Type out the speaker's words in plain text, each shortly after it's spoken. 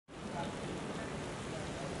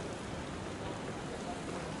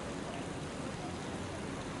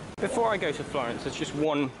Before I go to Florence, there's just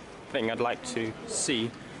one thing I'd like to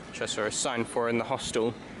see, which I saw a sign for in the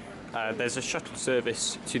hostel. There's a shuttle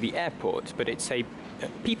service to the airport, but it's a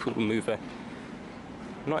people mover.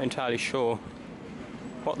 I'm not entirely sure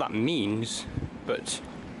what that means, but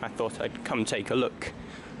I thought I'd come take a look.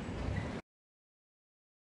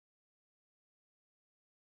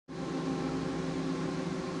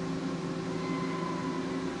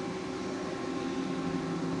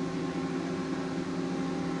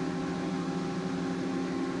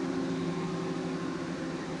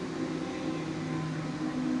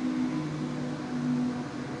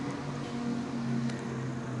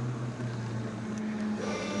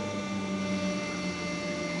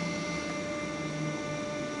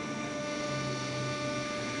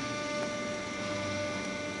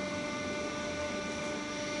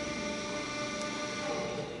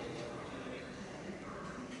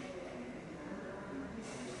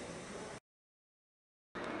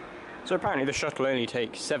 So apparently the shuttle only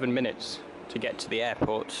takes 7 minutes to get to the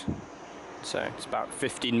airport, so it's about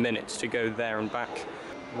 15 minutes to go there and back.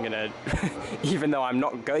 I'm gonna, even though I'm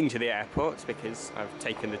not going to the airport because I've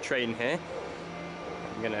taken the train here,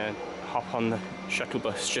 I'm gonna hop on the shuttle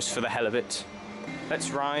bus just for the hell of it.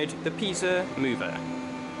 Let's ride the PISA Mover.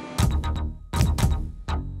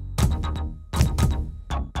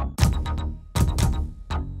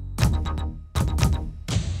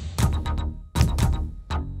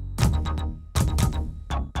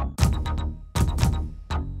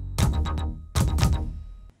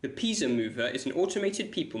 The PISA Mover is an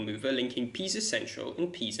automated people mover linking Pisa Central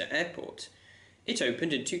and Pisa Airport. It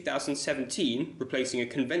opened in 2017, replacing a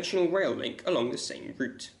conventional rail link along the same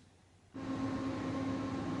route.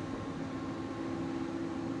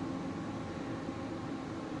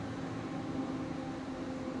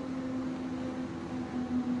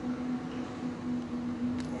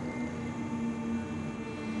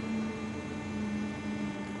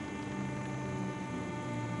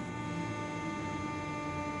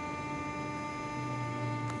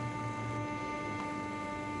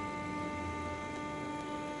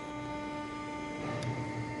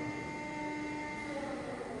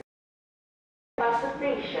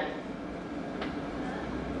 Station.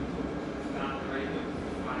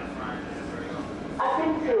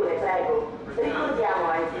 Attenzione, prego. Ricordiamo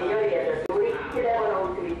ai signori viaggiatori che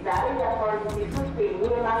devono utilizzare gli appositi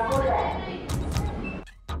sostegni e mancorrenti.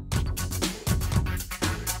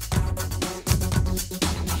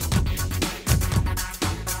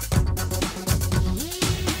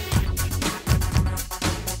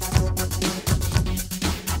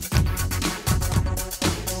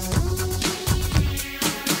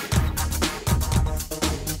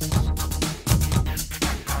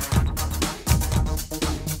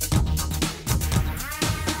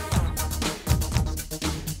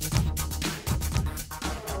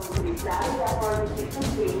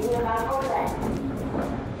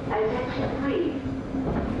 Attention please.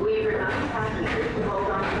 We remind passengers to hold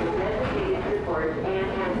on to the designated supports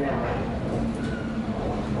and handrails.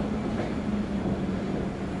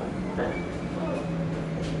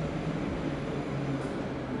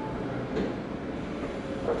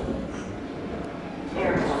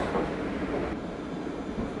 Airport.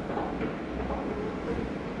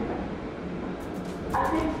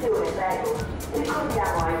 Attenzione, prego.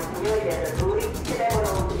 Ricordiamo ai signori viaggiatori che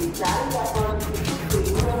devono utilizzare gli appositi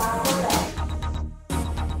sostegni e mancorrenti.